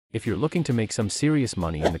If you're looking to make some serious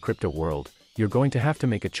money in the crypto world, you're going to have to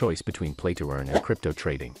make a choice between play to earn and crypto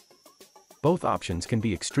trading. Both options can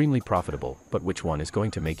be extremely profitable, but which one is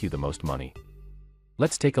going to make you the most money?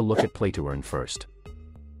 Let's take a look at play to earn first.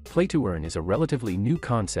 Play to earn is a relatively new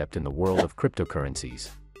concept in the world of cryptocurrencies.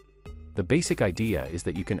 The basic idea is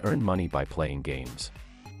that you can earn money by playing games.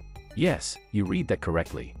 Yes, you read that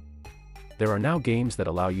correctly. There are now games that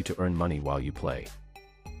allow you to earn money while you play.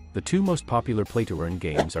 The two most popular play-to-earn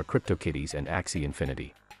games are CryptoKitties and Axie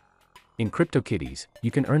Infinity. In CryptoKitties,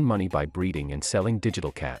 you can earn money by breeding and selling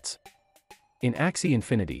digital cats. In Axie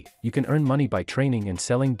Infinity, you can earn money by training and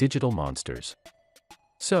selling digital monsters.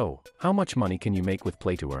 So, how much money can you make with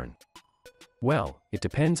play-to-earn? Well, it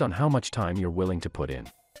depends on how much time you're willing to put in.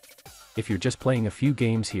 If you're just playing a few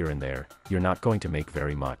games here and there, you're not going to make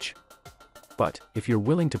very much. But, if you're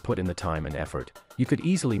willing to put in the time and effort, you could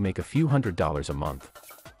easily make a few $100s a month.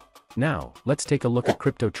 Now, let's take a look at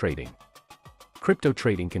crypto trading. Crypto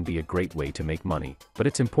trading can be a great way to make money, but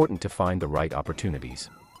it's important to find the right opportunities.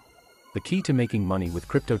 The key to making money with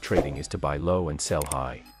crypto trading is to buy low and sell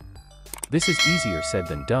high. This is easier said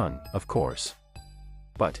than done, of course.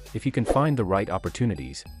 But, if you can find the right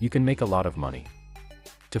opportunities, you can make a lot of money.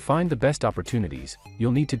 To find the best opportunities,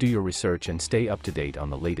 you'll need to do your research and stay up to date on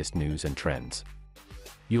the latest news and trends.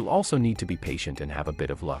 You'll also need to be patient and have a bit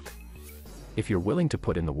of luck. If you're willing to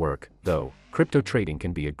put in the work, though, crypto trading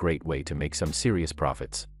can be a great way to make some serious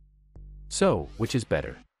profits. So, which is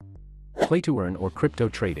better? Play to earn or crypto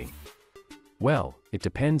trading? Well, it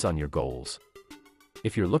depends on your goals.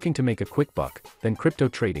 If you're looking to make a quick buck, then crypto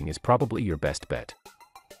trading is probably your best bet.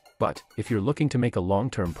 But, if you're looking to make a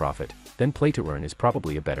long-term profit, then play to earn is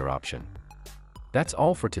probably a better option. That's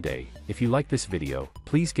all for today. If you like this video,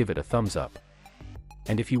 please give it a thumbs up.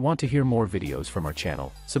 And if you want to hear more videos from our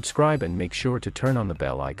channel, subscribe and make sure to turn on the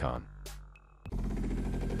bell icon.